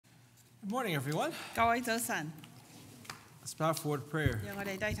Good morning, everyone. 各位早晨， Let's bow forward prayer. 讓我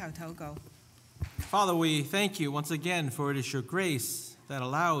哋低頭禱告。 Father, we thank you once again for it is your grace that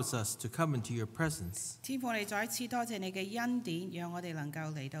allows us to come into your presence. 天父，你再一次多謝你嘅恩典，讓我哋能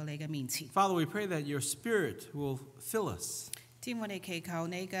夠嚟到你嘅面前。 Father, we pray that your Spirit will fill us. 天父，我哋祈求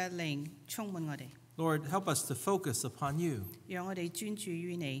你嘅靈充滿我哋， Lord, help us to focus upon you, 讓我哋專注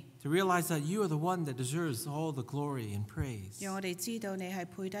於你， to realize that you are the one that deserves all the glory and praise. 讓我哋知道你係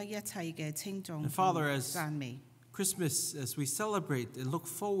配得一切嘅稱頌 And Father, as 讚美。 Christmas, as we celebrate and look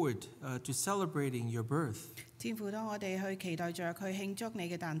forward to celebrating your birth, 天父，當我哋去期待着去慶祝你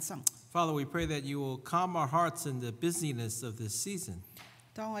嘅誕生， Father, we pray that you will calm our hearts in the busyness of this season,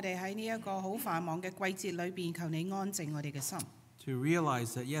 當我哋喺呢一個好繁忙嘅季節裏邊，求你安靜我哋嘅心， to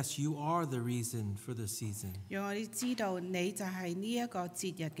realize that, yes, you are the reason for the season. 讓我哋知道你就係呢一個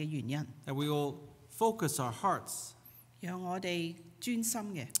節日嘅原因， That we will focus our hearts, 讓我哋專心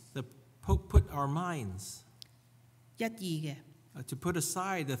嘅、 to put our minds, 一意嘅， to put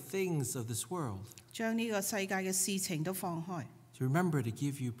aside the things of this world, 將呢個世界嘅事情都放開， to remember to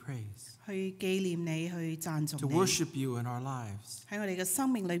give you praise, 去紀念你，去讚頌 to 你， worship you in our lives. 喺我哋嘅生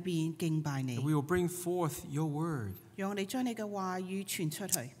命裏邊敬拜 That 你， we will bring forth your word, 讓我哋將你嘅話語傳出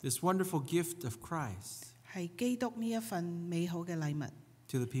去， this wonderful gift of Christ, 係基督呢一份美好嘅禮物，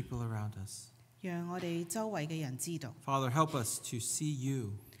 to the people around us. 讓我哋周圍嘅人知道。 Father, help us to see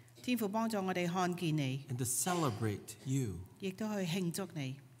you 天父幫助我哋看見你， and to celebrate you. 亦都去慶祝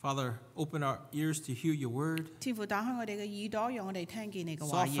你。 Father, open our ears to hear your word, 天父打開我哋嘅耳朵，讓我哋聽見你嘅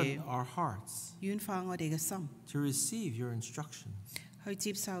話 soften 語， our hearts 軟化我哋嘅心， to receive your instructions, 去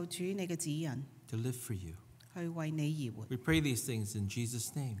接受主你嘅指引， to live for you. 去為你而活。 We pray these things in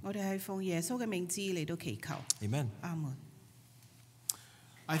Jesus' name. 我哋係奉耶穌嘅名字嚟到祈求， Amen. 阿門。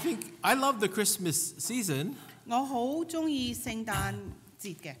 I love the Christmas season, 我好中意聖誕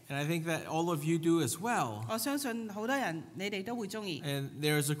節嘅， and I think that all of you do as well. 我相信好多人你哋都會中意。 And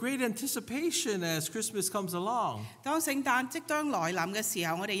there's a great anticipation as Christmas comes along. 當聖誕即將來臨嘅時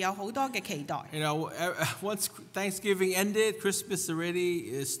候，我哋有好多嘅期待。 You know, once Thanksgiving ended, Christmas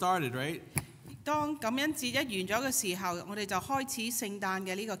already started, right? 當感恩節一完咗嘅時候，我哋就開始聖誕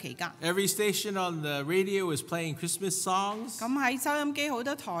嘅呢個期間。 Every station on the radio is playing Christmas songs. 咁喺收音機好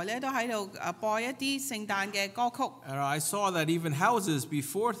多台咧都喺度播一啲聖誕嘅歌曲。 And I saw that even houses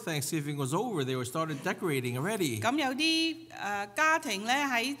before Thanksgiving was over, they were started decorating already. 咁有啲家庭咧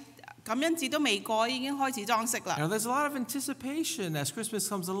喺感恩節都未過，已經開始裝飾啦。 Now, there's a lot of anticipation as Christmas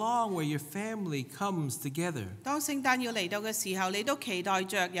comes along where your family comes together 當聖誕要嚟到嘅時候，你都期待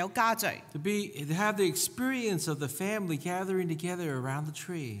着有家聚， to have the experience of the family gathering together around the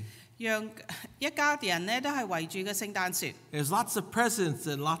tree. 讓一家人咧都係圍住個聖誕樹， There's lots of presents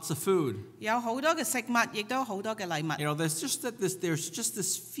and lots of food. 有好多嘅食物，亦都好多嘅禮物。 You know, there's just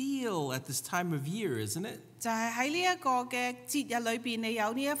this feel at this time of year, isn't it? 就係喺呢一個嘅節日裏邊，你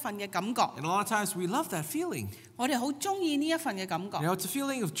有呢一份嘅感覺。 And a lot of times we love that feeling. 我哋好中意呢一份嘅感覺。 You know, it's a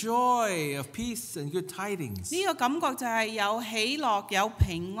feeling of joy, of peace, and good tidings. 呢個感覺就係有喜樂、有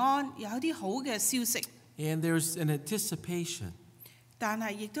平安、有啲好嘅消息， And there's an anticipation. 但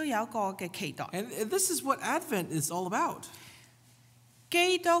係亦都有一個嘅期待。 And this is what Advent is all about.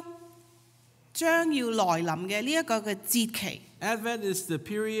 基督將要來臨嘅呢一個嘅節期， Advent is the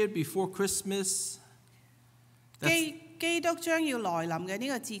period before Christmas. 基督將要來臨嘅呢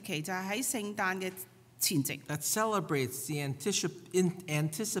個節期就係喺聖誕嘅前夕， That celebrates the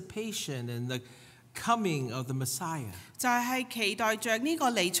anticipation and the coming of the Messiah. 就係期待着呢個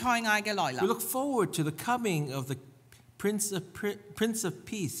彌賽亞嘅來 We 臨， look forward to the coming of the Prince of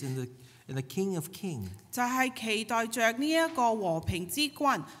Peace and the King of Kings. 就係期待着呢一個和平之君、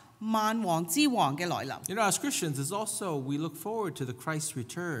萬王之王嘅來臨。 You know, as Christians, we look forward to the Christ's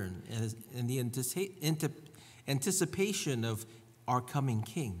return and the anticipation of our coming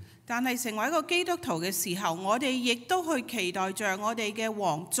King. 但係成為一個基督徒嘅時候，我哋亦都去期待着我哋嘅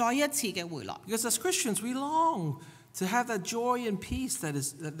王再一次嘅回來。 Because as Christians, we long to have that joy and peace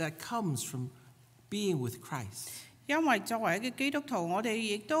that comes from being with Christ. 因為作為一個基督徒，我哋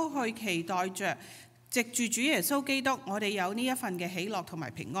亦都去期待着藉住主耶穌基督，我哋有呢一份嘅喜樂同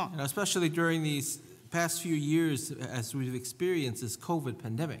埋平安。 And especially during these past few years as we've experienced this COVID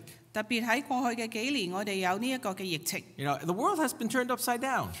pandemic. 特別喺過去嘅幾年，我哋有呢一個嘅疫情， You know, the world has been turned upside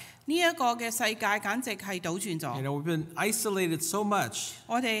down. 呢一個嘅世界簡直係倒轉 You 咗。 know, we've been isolated so much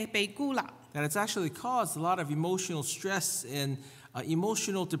我哋被孤立， that it's actually caused a lot of emotional stress and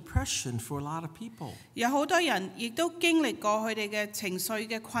emotional depression for a lot of people. 有好多人亦都經歷過佢哋嘅情緒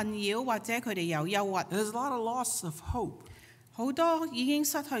嘅困擾，或者佢哋有憂鬱， And there's a lot of loss of hope. 好多已經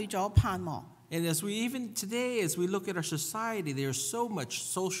失去咗盼望。And even today, as we look at our society, there's so much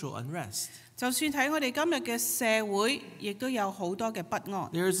social unrest. 就算睇我哋今日嘅社會，亦都有好多嘅不安。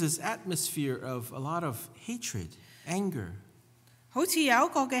There's this atmosphere of a lot of hatred, anger. 好似有一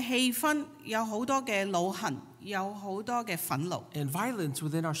個嘅氣氛，有好多嘅惱恨，有好多嘅憤怒。And violence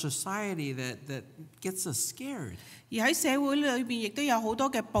within our society that gets us scared. 而喺社會裏邊，亦都有好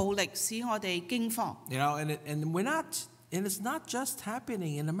多嘅暴力，使我哋驚慌。And it's not just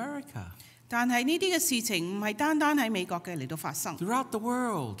happening in America. 但係呢啲嘅事情唔係單單喺美國嘅嚟到發生。Throughout the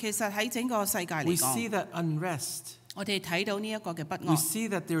world, 其實喺整個世界嚟 we see 講， that unrest. 我哋睇到呢一個嘅不 We 安， see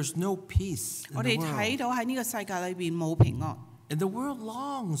that there's no peace in 我 the 哋睇 world. 到喺呢個世界裏邊冇平安。 And the world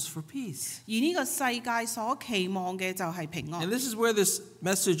longs for peace. 而呢個世界所期望嘅就係平安。 And this is where this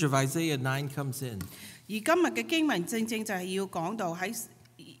message of Isaiah 9 comes in. 而今日嘅經文正正就係要講到喺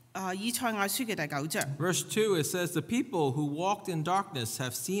以賽亞書嘅第9章。 Verse 2, it says, The people who walked in darkness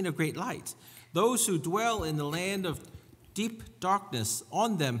have seen a great light. Those who dwell in the land of deep darkness,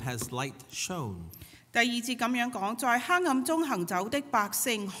 on them has light shone. 第2節咁樣講，在黑暗中行走的百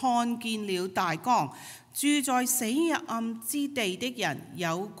姓看見了大光，住在死暗之地的人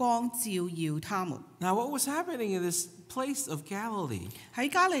有光照耀他們。 Now, what was happening in this place of Galilee? 喺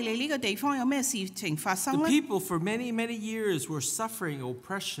加利利呢個地方有咩事情發生 The 呢？ people for many, many years were suffering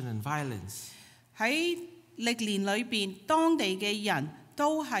oppression and violence. 喺歷年裏邊，當地嘅人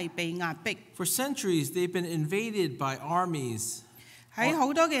都係被壓迫。 For centuries, they've been invaded by armies. 喺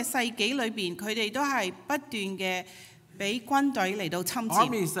好多嘅世紀裏邊，佢哋都係不斷嘅俾軍隊嚟到侵佔。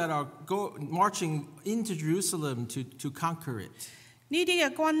 Armies that are marching into Jerusalem to conquer it. 呢啲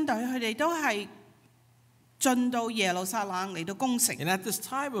嘅軍隊，佢哋都係進到耶路撒冷嚟到攻城。 And at this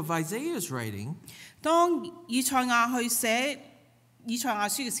time of Isaiah's writing, 當以賽亞去寫以賽亞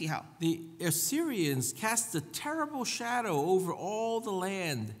書嘅時候， the Assyrians cast a terrible shadow over all the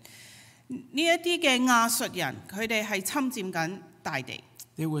land. 呢一啲嘅亞述人，佢哋係侵佔緊大地。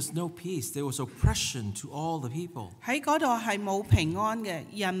 There was no peace. There was oppression to all the people. 喺嗰度係冇平安嘅，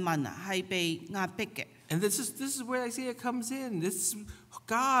人民係被壓迫嘅。 And this is where Isaiah comes in.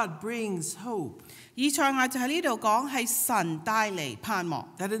 God brings hope. 以賽亞就喺呢度講係神帶嚟盼望，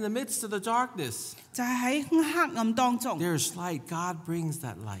 That in the midst of the darkness, 就係喺黑暗當中， there's light. God brings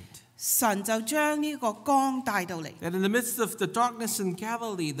that light. 神就將呢個光帶到嚟。 That in the midst of the darkness in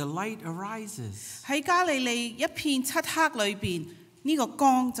Galilee, the light arises. 喺加利利一片漆黑裏邊，呢個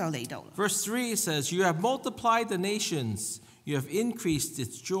光就嚟到啦。 Verse 3 says, You have multiplied the nations. You have increased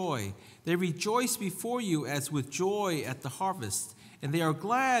its joy. They rejoice before you as with joy at the harvest. And they are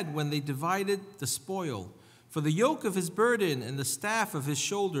glad when they divided the spoil. For the yoke of his burden and the staff of his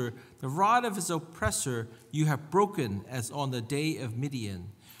shoulder, the rod of his oppressor, you have broken as on the day of Midian.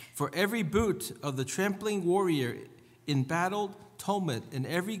 For every boot of the trampling warrior in battle tumult and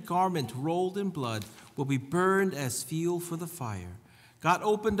every garment rolled in blood will be burned as fuel for the fire. God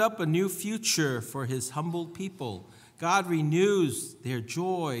opened up a new future for his humbled people. God renews their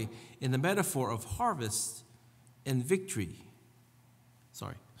joy in the metaphor of harvest and victory.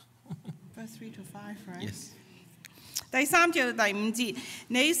 Sorry. Verse 3 to 5, right? Yes. 第3至到第5節，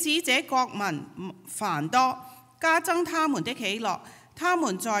你使這國民繁多，加增他們的喜樂，他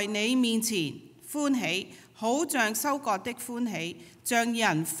們在你面前歡喜，好像收割的歡喜，像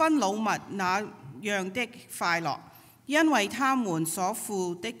人分擄物那樣的快樂，因為他們所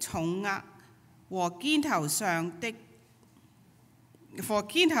負的重軛和肩頭上的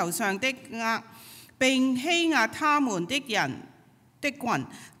軛，並欺壓他們的人的棍，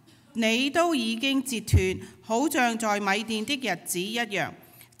你都已經截斷，好像在米甸的日子一樣。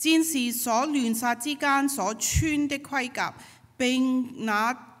戰士所亂殺之間所穿的盔甲，並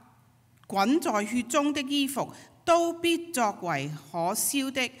那滾在血中的衣服，都必作為可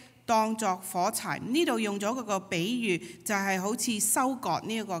燒的，當作火柴。呢度用咗嗰個比喻，就係好似收割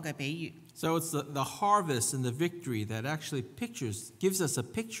呢一個嘅比喻。So it's the harvest and the victory that actually gives us a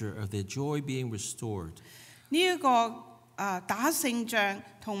picture of their joy being restored. 呢一個打勝仗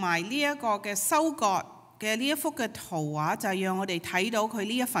同埋呢一個嘅收割嘅呢一幅嘅圖畫，就係讓我哋睇到佢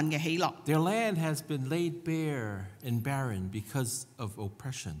呢一份嘅喜樂。Their land has been laid bare and barren because of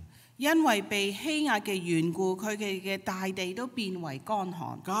oppression. 因為被欺壓嘅緣故，佢哋嘅大地都變為乾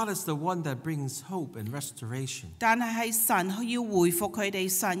旱。 God is the one that brings hope and restoration. 但係神要回復佢哋，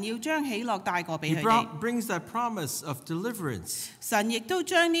神要將喜樂帶過俾 He 佢哋。brings that promise of deliverance. 神亦都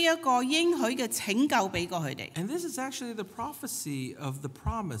將呢一個應許嘅拯救俾過佢哋。 And this is actually the prophecy of the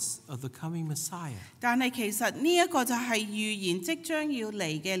promise of the coming Messiah. 但係其實呢一個就係預言即將要嚟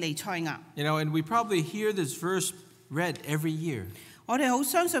嘅彌賽亞。And we probably hear this verse read every year. 我哋好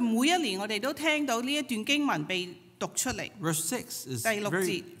相信每一年我哋都聽到呢一段經文被讀出嚟。 Verse 6 is第6 very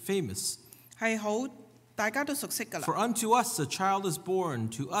節 famous. 係好大家都熟悉㗎啦。 For unto us a child is born,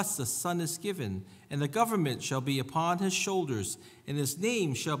 to us a son is given, and the government shall be upon his shoulders, and his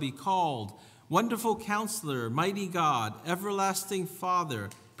name shall be called Wonderful Counselor, Mighty God, Everlasting Father,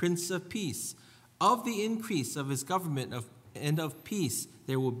 Prince of Peace. Of the increase of his government and of peace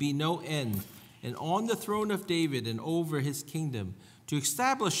there will be no end, and on the throne of David and over his kingdom, to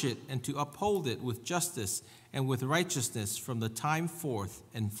establish it and to uphold it with justice and with righteousness from the time forth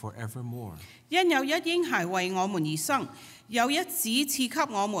and forevermore. 因有一嬰孩為我們而生，有一子賜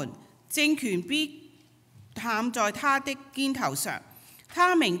給我們，政權必擔在他的肩頭上。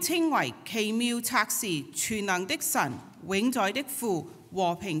他名稱為奇妙策士、全能的神、永在的父、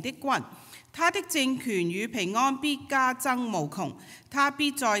和平的君。他的政權與平安必加增無窮，他必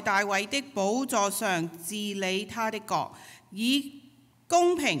在大衛的寶座上治理他的國，以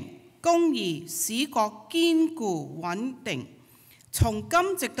公平公義使國堅固穩定。從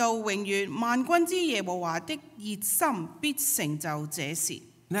今直到永遠，萬軍之耶和華的熱心必成就這事。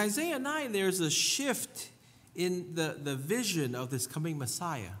 In Isaiah 9, there's a shift in the vision of this coming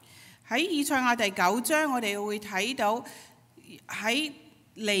Messiah. 喺以賽亞第9章，我哋會睇到喺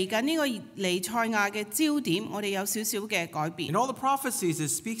嚟緊呢個彌賽亞嘅焦點，我哋有少少嘅改變。 In all the prophecies, it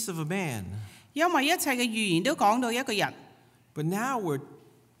speaks of a man. 因為一切嘅預言都講到一個人， But now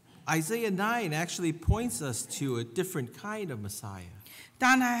Isaiah 9 actually points us to a different kind of Messiah.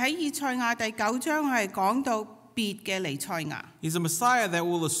 但係喺以賽亞第9章係講到別嘅彌賽亞。 He's a Messiah that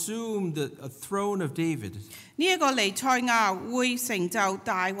will assume a throne of David. 呢一個彌賽亞會成就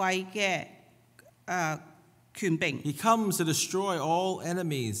大衛嘅權柄。 He comes to destroy all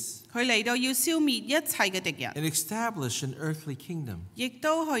enemies 佢嚟到要消滅一切嘅敵人， and establish an earthly kingdom. 亦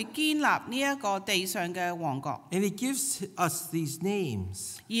都去建立呢一個地上嘅王國， And he gives us these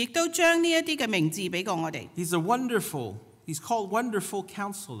names. 亦都將呢一啲嘅名字俾過我哋。 He's called Wonderful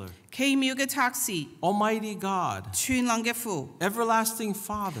Counselor, 奇妙嘅策士， Almighty God, 全能嘅父， Everlasting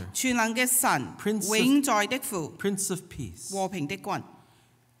Father, 全能嘅神， Prince of- 永在的父， Prince of Peace. 和平的君。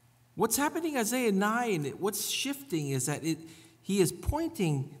 What's happening in Isaiah 9, what's shifting is that he is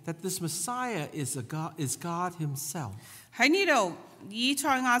pointing that this Messiah is God himself. 喺呢度，以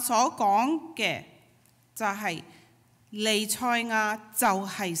賽亞所講嘅就係彌賽亞就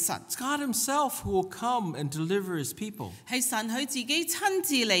係神， It's God himself who will come and deliver his people. 係神佢自己親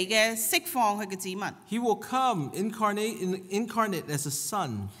自嚟嘅釋放佢嘅子民。 He will come incarnate as a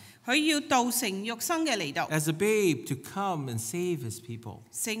son, 佢要道成肉身嘅嚟到， as a babe to come and save his people.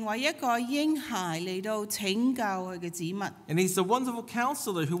 成為一個嬰孩嚟到拯救佢嘅子民。 And he's the wonderful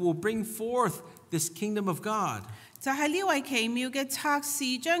counselor who will bring forth this kingdom of God. 就係呢位奇妙嘅策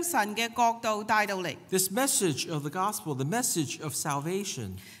士，將神嘅國度帶到嚟。 This message of the gospel, the message of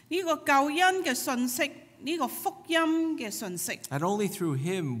salvation, 呢個救恩嘅信息，呢個福音嘅信息， that only through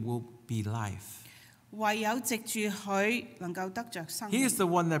him will be life. 唯有藉住佢能夠得着生 He 命。 is the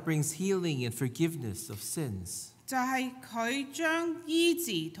one that brings healing and forgiveness of sins, 就係佢將醫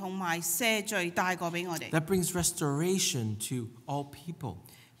治同埋赦罪帶過俾我哋， that brings restoration to all people.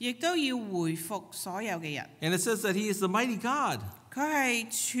 亦都要回復所有嘅人。 And it says that he is the mighty God. 佢係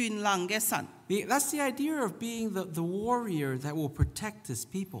全能嘅神， That's the idea of being the warrior that will protect his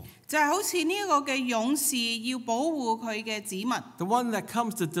people, 就係好似呢一個嘅勇士要保護佢嘅子民， the one that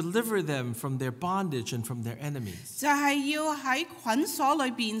comes to deliver them from their bondage and from their enemies. 就係要喺捆鎖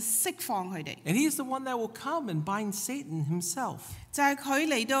裏邊釋放佢哋， And he is the one that will come and bind Satan himself. 就係佢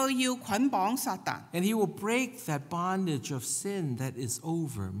嚟到要捆綁撒旦， And he will break that bondage of sin that is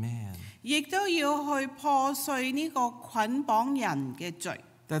over man. 亦都要去破碎呢個捆綁人嘅罪。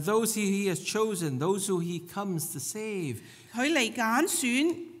 That those he has chosen, those who he comes to save, 佢嚟揀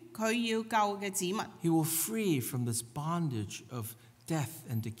選佢要救嘅子民， he will free from this bondage of death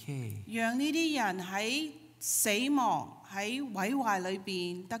and decay. 讓呢啲人喺死亡喺毀壞裏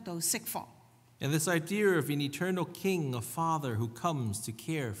邊得到釋放。 And this idea of an eternal king, a father who comes to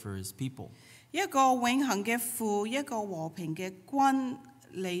care for his people. 一個永恆嘅父，一個和平嘅君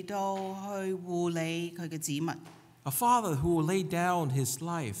嚟到去護理佢嘅子民， A father who will lay down his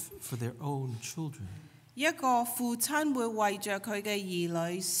life for their own children. 一個父親會為着佢嘅兒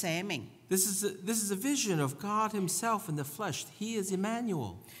女捨命。 This is a vision of God himself in the flesh. He is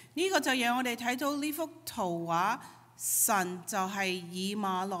Emmanuel. 呢個就讓我哋睇到呢幅圖畫，神就係以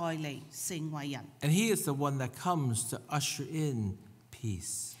馬內利成為人， And he is the one that comes to usher in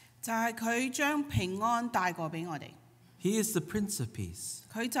peace. 就係佢將平安帶過俾我哋， He is the Prince of Peace.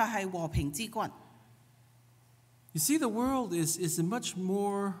 佢就係和平之君。 You see, the world is in much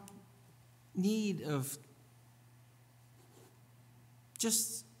more need of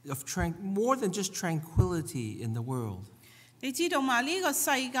more than just tranquility in the world. 你知道嘛？呢個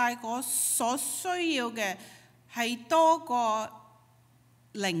世界所需要嘅係多過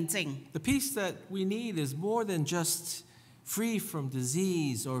寧靜。The peace that we need is more than just free from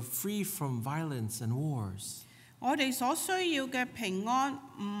disease or free from violence and wars. 我哋所需要嘅平安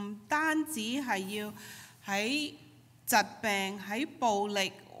唔單止係要喺疾病、喺暴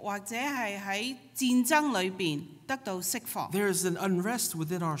力或者係喺戰爭裏邊得到釋放。There is an unrest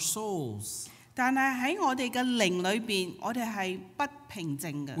within our souls. 但係喺我哋嘅靈裏邊，我哋係不平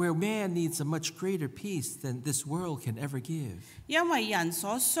靜嘅。Where man needs a much greater peace than this world can ever give. 因為人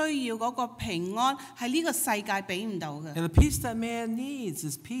所需要嗰個平安係呢個世界俾唔到嘅。And the peace that man needs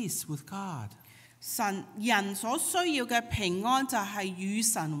is peace with God. 人所需要嘅平安就係與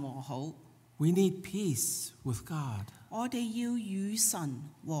神和好。We need peace with God. 我哋要與神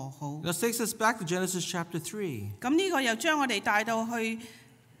和好。This takes us back to Genesis chapter 3. 咁呢個又將我哋帶到去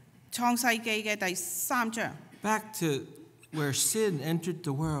創世記嘅第3章。Back to where sin entered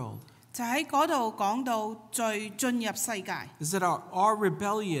the world. 就喺嗰度講到罪進入世界。Is that our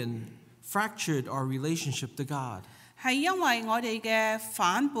rebellion fractured our relationship to God. 係因為我哋嘅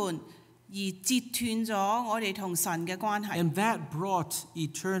反叛而截斷咗我哋同神嘅關係。And that brought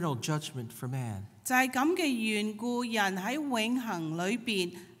eternal judgment for man. 就係咁嘅緣故，人喺永恆裏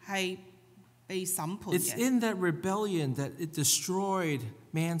邊係被審判 It's 嘅。in that rebellion that it destroyed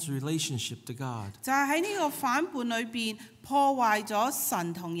man's relationship to God. 就係喺呢個反叛裏邊破壞咗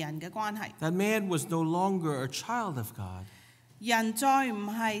神同人嘅關係。That man was no longer a child of God, 人再唔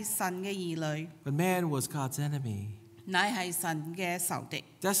係神嘅兒女， but man was God's enemy, 乃係神嘅仇敵。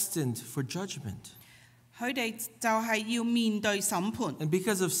 destined for judgment. 佢哋就係要面對審判。 And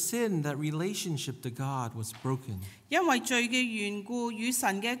because of sin, that relationship to God was broken. 因為罪嘅緣故，與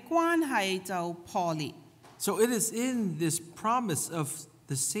神嘅關係就破裂。 So it is in this promise of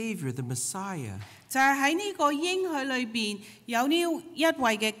the Savior, the Messiah, 就係喺呢個應許裏邊有呢一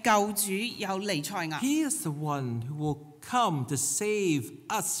位嘅救主，有彌賽亞。 He is the one who will come to save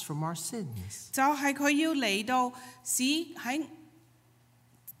us from our sins. 就係佢要嚟到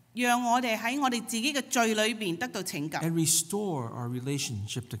讓我哋喺我哋自己嘅罪裏邊得到拯救， And restore our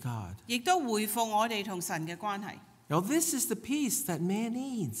relationship to God. 亦都回復我哋同神嘅關係。 Now this is the peace that man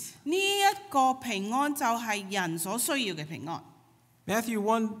needs. 呢一個平安就係人所需要嘅平安。 Matthew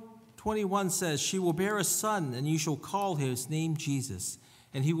 1:21 says, "She will bear a son, and you shall call his name Jesus,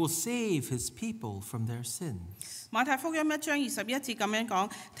 and he will save his people from their sins." 馬太福音1章21節咁樣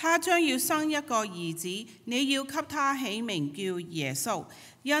講，他將要生一個兒子，你要給他起名叫耶穌，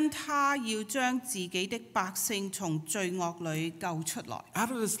因他要將自己的百姓從罪惡裏救出來。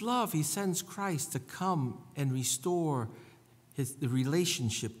 Out of his love, he sends Christ to come and restore the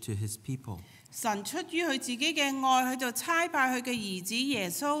relationship to his people. 神出於佢自己嘅愛，佢就差派佢嘅兒子耶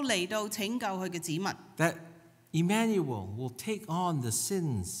穌嚟到拯救佢嘅子民。 That Emmanuel will take on the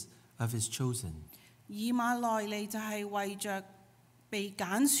sins of his chosen. 以馬內利就係為着被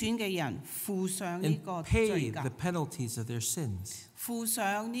揀選嘅人付上呢 And 個 pay 罪 the 價， penalties of their sins. 付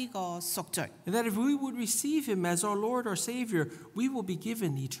上呢個贖罪。 And that if we would receive him as our Lord, our Savior, we will be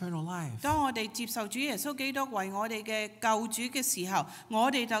given eternal life. 當我哋接受主耶穌基督為我哋嘅救主嘅時候，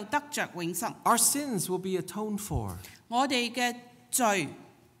我哋就得着永生， Our sins will be atoned for, 我哋嘅罪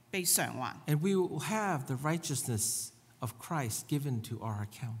被償還， and we will have the righteousness of Christ given to our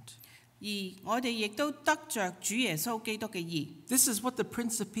account. 而我哋亦都得着主耶穌基督嘅義。 This is what the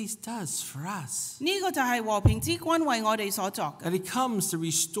Prince of Peace does for us. 呢個就係和平之君為我哋所作嘅， That he comes to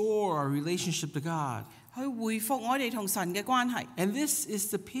restore our relationship to God. 去回復我哋同神嘅關係。 And this is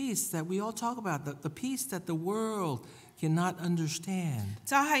the peace that we all talk about, the peace that the world cannot understand.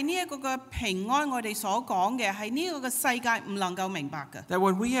 就係呢一個嘅平安，我哋所講嘅係呢個嘅世界唔能夠明白嘅。 That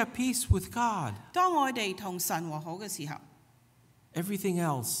when we have peace with God, 當我哋同神和好嘅時候， everything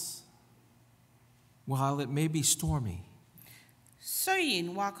else, while it may be stormy, 雖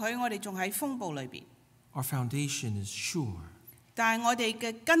然話佢我哋仲喺風暴裏邊， our foundation is sure. 但係我哋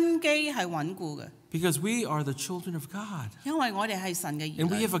嘅根基係穩固嘅， Because we are the children of God. 因為我哋係神嘅兒 And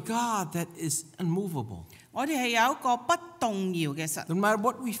we 女， have a God that is unmovable. 我哋係有一個不動搖嘅神。 No matter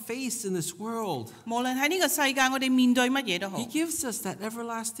what we face in this world, 無論喺呢個世界我哋面對乜嘢都好， he gives us that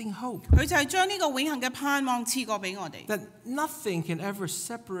everlasting hope. 佢就係將呢個永恆嘅盼望賜過俾我哋。 That nothing can ever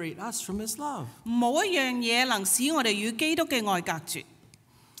separate us from his love. 冇一樣嘢能使我哋與基督嘅愛隔絕。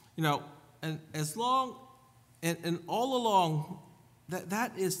 You know, and as long and all along,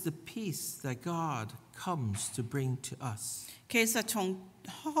 that is the peace that God comes to bring to us. 其實從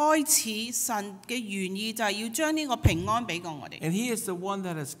開始神嘅原意就係要將呢個平安俾過我哋。 And he is the one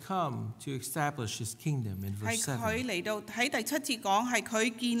that has come to establish his kingdom in 係 verse 佢 7. 嚟到喺第7節講係佢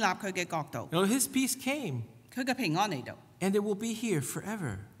建立佢嘅國度， You know, his peace came, 佢嘅平安嚟到， And it will be here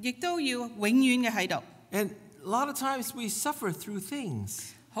forever. 亦都要永遠嘅喺度。And a lot of times we suffer through things.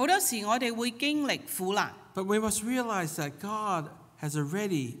 好多時我哋會經歷苦難， But we must realize that God has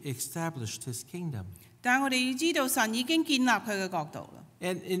already established his kingdom. 但係我哋要知道神已經建立佢嘅國度啦。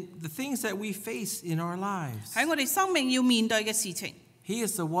 And in the things that we face in our lives, 喺我哋生命要面對嘅事情， he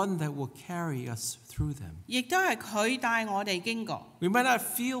is the one that will carry us through them. 亦都係佢帶我哋經過。 We might not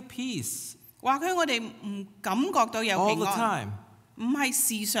feel peace 或許我哋唔感覺到有 all 平 the 安， time, 唔係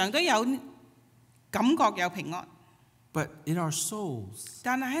時常都有感覺有平安， but in our souls,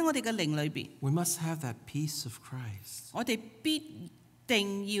 但係喺我哋嘅靈裏邊， we must have that peace of Christ. 我哋必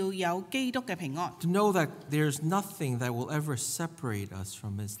定要有基督嘅平安。 To know that there's nothing that will ever separate us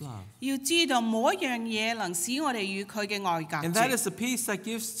from his love. 要知道冇一樣嘢能使我哋與佢嘅愛隔 And that 絕， is the peace that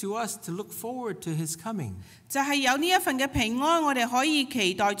gives to us to look forward to his coming. 就係有呢一份嘅平安，我哋可以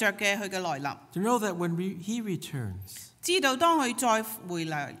期待着嘅佢嘅來臨。 To know that when he returns, 知道當佢再回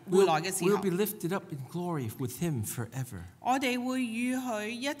來嘅時 we'll 候， be lifted up in glory with him forever. 我哋會與佢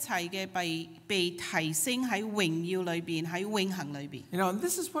一齊嘅被提升喺榮耀裏邊，喺永恆裏邊。 And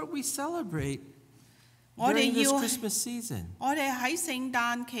this is what we celebrate 我哋 during this 要 Christmas season. 我哋喺聖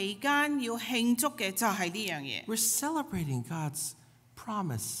誕期間要慶祝嘅就係呢樣嘢。 We're celebrating God's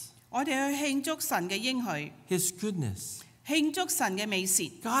promise, 我哋去慶祝神嘅應許， his goodness. 慶祝神嘅美善。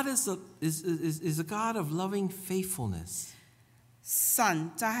 God is a God of loving faithfulness.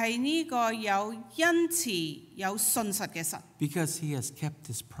 神就係呢個有恩慈、有信實嘅神， Because he has kept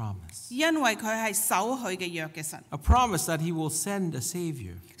his promise. 因為佢係守佢嘅約嘅神， A promise that he will send a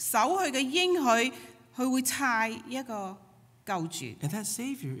Savior. 守佢嘅應許，佢會差一個救主， And that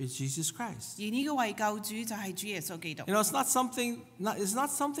Savior is Jesus Christ. 而呢個位救主就係主耶穌基督， It's not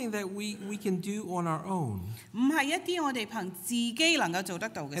something that we can do on our own. 唔係一啲我哋憑自己能夠做得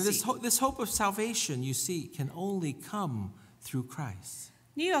到嘅 And 事。 this hope of salvation, you see, can only come through Christ.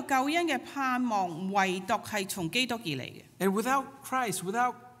 呢個救恩嘅盼望，唯獨係從基督而嚟嘅。 And without Christ,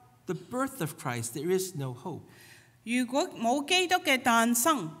 without the birth of Christ, there is no hope. 如果冇基督嘅誕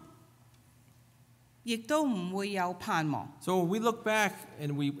生，亦都唔會有盼望。 So when we look back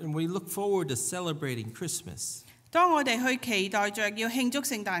and we look forward to celebrating Christmas, 當我哋去期待着要慶祝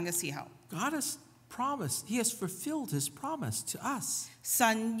聖誕嘅時候， God has promised, he has fulfilled his promise to us.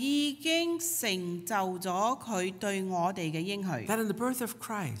 神已經成就咗佢對我哋嘅應許， That in the birth of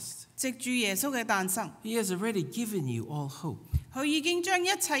Christ, 藉住耶穌嘅誕生， he has already given you all hope. 佢已經將一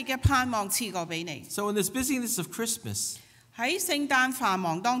切嘅盼望賜過俾你。 So in this busyness of Christmas, 喺聖誕繁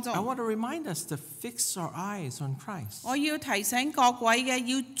忙當 I 中， want to remind us to fix our eyes on Christ. 我要提醒各位嘅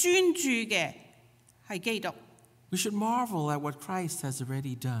要專注嘅係基督。 We should marvel at what Christ has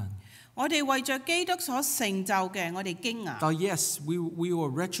already done. 我哋為着基督所成就嘅，我哋驚訝。 Now, yes, we were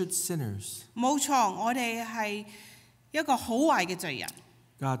wretched sinners. 冇錯，我哋係一個好壞嘅罪人，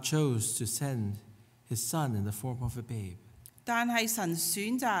 God chose to send his son in the form of a babe 但係神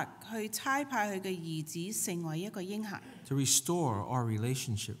選擇去差派佢嘅兒子成為一個嬰孩， to restore our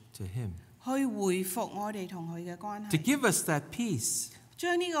relationship to him, 去回復我哋同佢嘅關 to 係， give us that peace.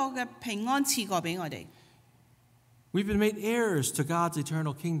 將呢個嘅平安賜過俾我哋。 We've been made heirs to God's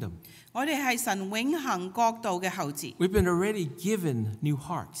eternal kingdom. 我哋係神永恆國度嘅後嗣， We've been already given new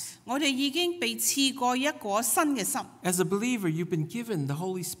hearts. 我哋已經被賜過一顆新嘅心。 As a believer, you've been given the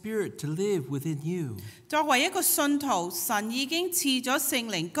Holy Spirit to live within you. 作為一個信徒，神已經賜咗聖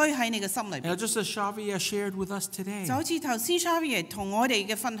靈居喺你嘅心裏 Now, 邊， just as Xavier shared with us today, 就好似頭先 Xavier 同我哋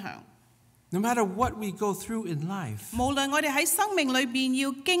嘅分享。 no matter what we go through in life, 無論我哋喺生命裏邊要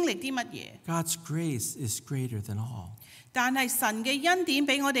經歷啲乜嘢， God's grace is greater than all. 但係神嘅恩典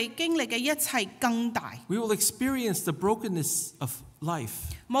比我哋經歷嘅一切更大。 We will experience the brokenness of life,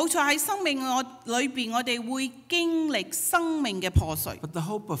 冇錯，喺生命裏邊，我哋會經歷生命嘅破碎， but the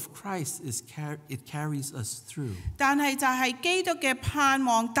hope of Christ it carries us through. 但係就係基督嘅盼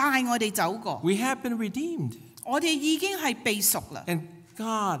望帶我哋走過。 We have been redeemed, 我哋已經係被贖啦， and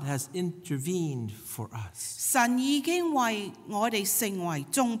God has intervened for us. 神已經為我哋成為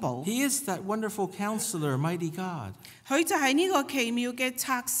中保。 He is that wonderful counselor, mighty God, 佢就係呢個奇妙嘅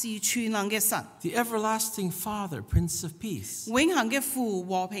策士全能嘅神， the everlasting Father, Prince of Peace. 永恆嘅父，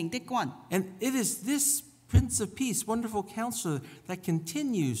和平的君。 And it is this Prince of Peace, wonderful counselor, that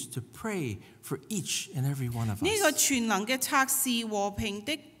continues to pray for each and every one of 呢個 us. 全能嘅策士，和平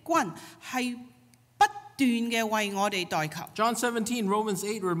的君係不斷嘅為我哋代求。 John 17, Romans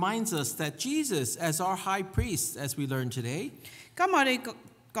 8 reminds us that Jesus, as our high priest, as we learned today, 今日我哋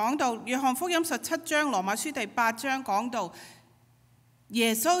講到約翰福音17章、羅馬書第8章講到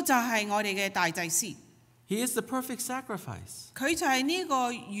耶穌就係我哋嘅大祭司， he is the perfect sacrifice 佢就係呢個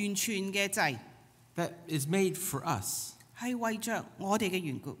完全嘅祭， that is made for us. 係為着我哋嘅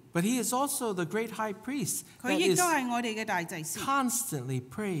緣故。 But he is also the great high priest 佢 that 亦 is 都係我哋嘅大祭司， constantly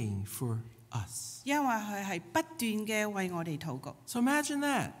praying for us. 因為佢係不斷嘅為我哋禱告。 So imagine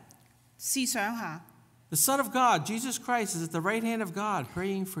that. 試想下， The Son of God, Jesus Christ, is at the right hand of God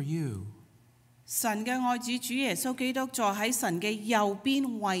praying for you. 神嘅愛子主耶穌基督坐喺神嘅右邊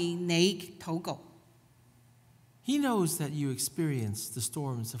為你禱告。 He knows that you experience the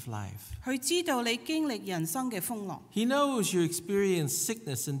storms of life. 佢知道你經歷人生嘅風浪， He knows you experience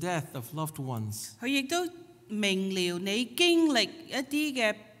sickness and death of loved ones. 佢亦都明了你經歷一啲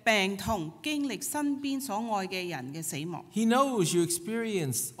嘅病痛，經歷身邊所愛嘅人嘅死亡， He knows you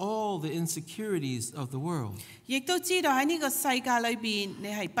experience all the insecurities of the world. 亦都知道喺呢個世界裏邊你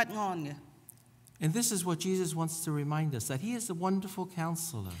係不安嘅。 And this is what Jesus wants to remind us, that He is a wonderful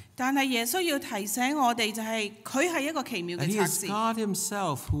counselor. 但係耶穌要提醒我哋就係佢係一個奇妙 That 嘅 He 策 is 士， God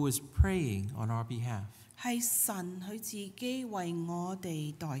Himself who is praying on our behalf. 係神佢自己為我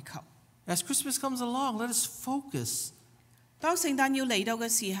哋代求。 As Christmas comes along, let us focus 當聖誕要嚟到嘅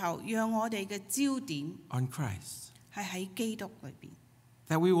時候，讓我哋嘅焦點 on Christ. 係喺基督裏邊，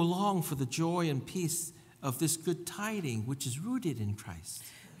 That we will long for the joy and peace of this good tiding which is rooted in Christ.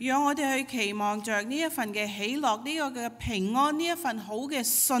 讓我哋去期望着呢一份嘅喜樂，呢個嘅平安，呢一份好嘅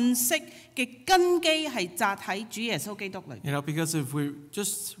信息嘅根基係扎喺主耶穌基督裏。 Because if we're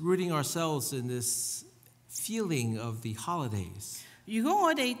just rooting ourselves in this feeling of the holidays, 如果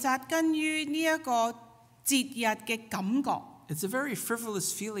我哋扎根於呢一個節日嘅感覺， it's a very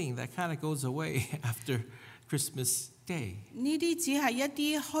frivolous feeling that kind of goes away after Christmas Day. 呢啲只係一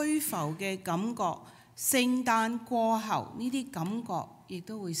啲虛浮嘅感覺。聖誕過後，呢啲感覺亦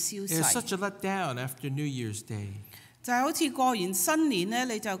都會消 It's 逝。 such a letdown after New Year's Day. 就係好似過完新年呢，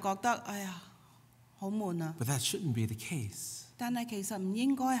你就覺得哎呀好悶啊！ But that shouldn't be the case. 但係其實唔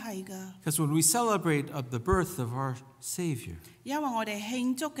應該係㗎， Because when we celebrate the birth of our Savior, 因為我哋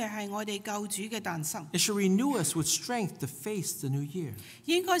慶祝嘅係我哋救主嘅誕生， it should renew us with strength to face the new year.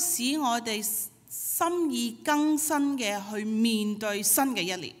 應該使我哋心意更新嘅去面對新嘅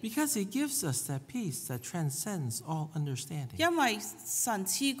一年。 Because He gives us that peace that transcends all understanding. 因為神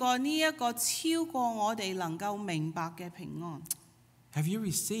賜過呢一個超過我哋能夠明白嘅平安。 Have you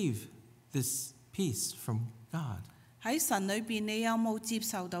received this peace from God? 喺神裏邊，你有冇接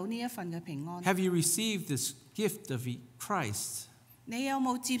受到呢一份嘅平安？ Have you received this gift of Christ? 你有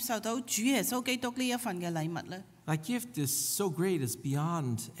冇接受到主耶穌基督呢一份嘅禮物呢？ That gift is so great, it's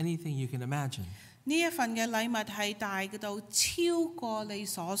beyond anything you can imagine. 呢一份嘅禮物係大到超過你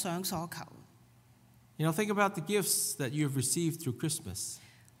所想所求。 Think about the gifts that you have received through Christmas.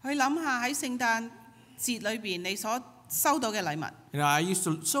 去諗下喺聖誕節裏邊你所收到嘅禮物。 I used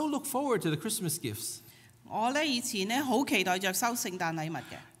to so look forward to the Christmas gifts. 我呢以前呢好期待着收聖誕禮物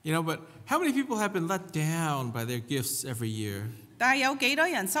嘅。But how many people have been let down by their gifts every year? 但係有幾多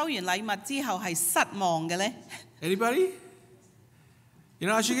人收完禮物之後係失望嘅呢？ Anybody?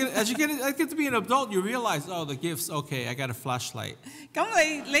 As you get to be an adult, you realize, oh, the gifts, okay, I got a flashlight. 咁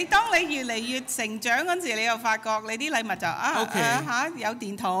你當你越嚟越成長嗰陣時，你又發覺你啲禮物就有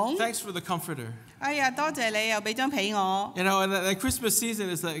電筒。Thanks for the comforter. 哎呀，多謝你又俾張被我。And the Christmas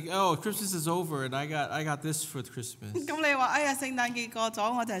season is like, oh, Christmas is over, and I got this for Christmas. 咁你話哎呀，聖誕節過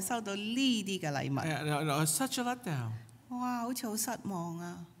咗，我就係收到呢啲嘅禮物。 Yeah, it's such a letdown. 哇，好似好失望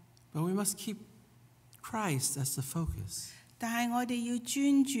啊！ But we must keep Christ as the focus. 但係我哋要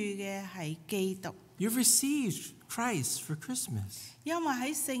專注嘅係基督， You've received Christ for Christmas. 因為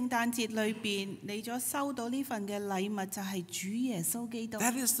喺聖誕節裏邊，你所收到呢份嘅禮物就係主耶穌基督。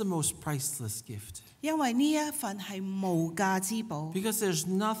 That is the most priceless gift. 因為呢一份係無價之寶， Because there's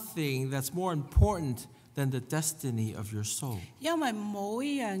nothing that's more important than the destiny of your soul. 因為冇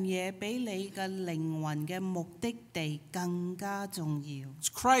一樣嘢比你嘅靈魂嘅目的地更加重要。 It's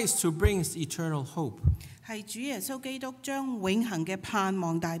Christ who brings eternal hope. 係主耶穌基督將永恆嘅盼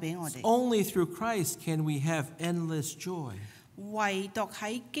望帶俾我哋。 Only through Christ can we have endless joy. 唯獨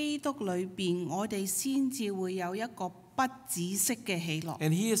喺基督裏邊，我哋先至會有一個不止息嘅喜樂。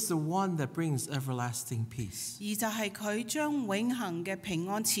 And He is the one that brings everlasting peace. 而就係佢將永恆嘅平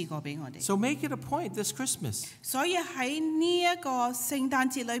安賜過俾我哋。 So make it a point this Christmas. 所以喺呢一個聖誕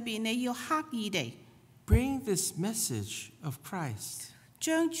節裏邊，你要刻意地 Bring this message of Christ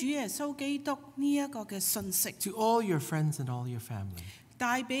將主耶穌基督呢一個嘅信息 to all your friends and all your family.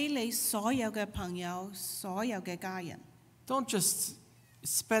 帶俾你所有嘅朋友、所有嘅家人。 Don't just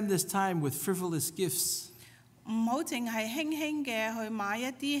spend this time with frivolous gifts 唔好淨係輕輕嘅去買一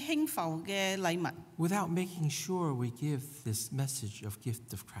啲輕浮嘅禮物， without making sure we give this message of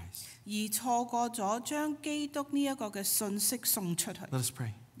gift of Christ. 而錯過咗將基督呢一個嘅信息送出去。 Let us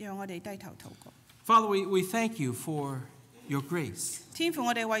pray. 讓我哋低頭禱告。 Father, we thank you for your grace. 天父，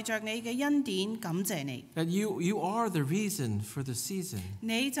我哋為着你嘅恩典感謝你。 That you are the reason for the season.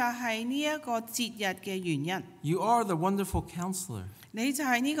 你就係呢一個節日嘅原因， You are the wonderful counselor, 你就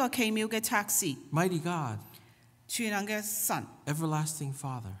係呢個奇妙嘅策士， mighty God, 全能嘅神， everlasting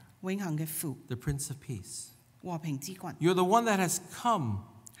Father, 永恆嘅父， the Prince of Peace. 和平之君， You're the one that has come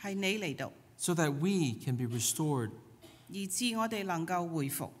係你嚟到， so that we can be restored 以致我哋能夠回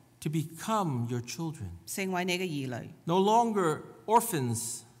復， to become your children. 成為你嘅兒女， No longer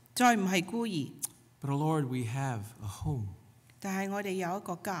orphans, 再唔係孤兒， but Lord, we have a home. 但係我哋有一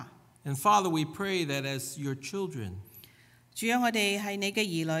個家。 And Father, we pray that as your children, 主啊，我哋係你嘅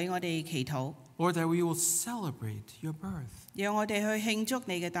兒女，我哋祈禱， Lord, that we will celebrate your birth. 讓我哋去慶祝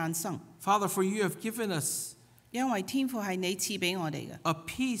你嘅誕生， Father, for you have given us 因為天父係你賜俾我哋嘅 a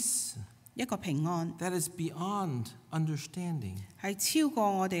peace 一個平安， that is beyond understanding, 係超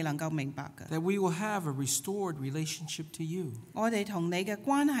過我哋能夠明白嘅。 that we will have a restored relationship to you, 我哋同你嘅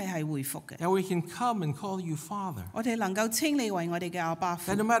關係係回復嘅， that we can come and call you Father, 我哋能夠稱你為我哋嘅阿爸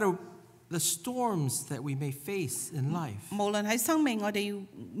父 that。no matter the storms that we may face in life, 無論喺生命我哋要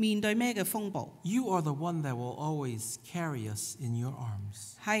面對咩嘅風暴， you are the one that will always carry us in your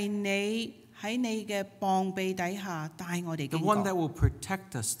arms, 係你喺你嘅膀臂底下帶我哋 the 經 one that 過， will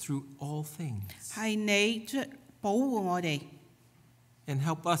protect us through all things 係你將保護我哋， and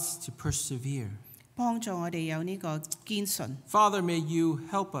help us to persevere. 幫助我哋有呢個堅信。 Father, may you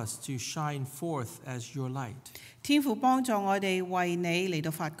help us to shine forth as your light, 天父幫助我哋為你嚟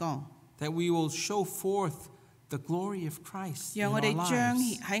到發光， that we will show forth the glory of Christ in 讓我 our 哋彰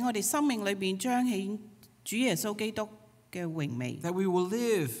lives, 顯喺我哋生命裏邊彰顯主耶穌基督嘅榮美， that we will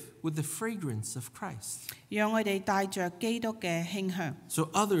live with the fragrance of Christ, 讓我哋帶着基督嘅馨香， so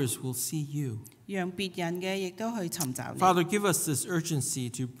others will see you. 讓別人嘅亦都去尋找你。 Father, give us this urgency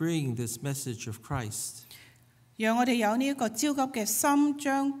to bring this message of Christ 讓我哋有呢一個焦急嘅心，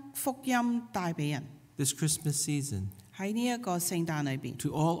將福音帶俾人。 this Christmas season 喺呢一個聖誕裏邊， to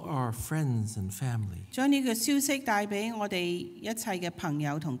all our friends and family, 將呢個消息帶俾我哋一切嘅朋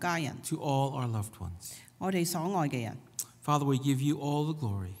友同家人， to all our loved ones. 我哋所愛嘅人。 Father, we give you all the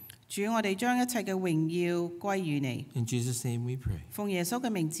glory. 主，我哋將一切嘅榮耀歸於你。 In Jesus' name we pray. 奉耶穌嘅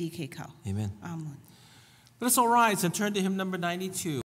名字祈求， Amen. 阿門。 Let us all rise and turn to hymn number 92.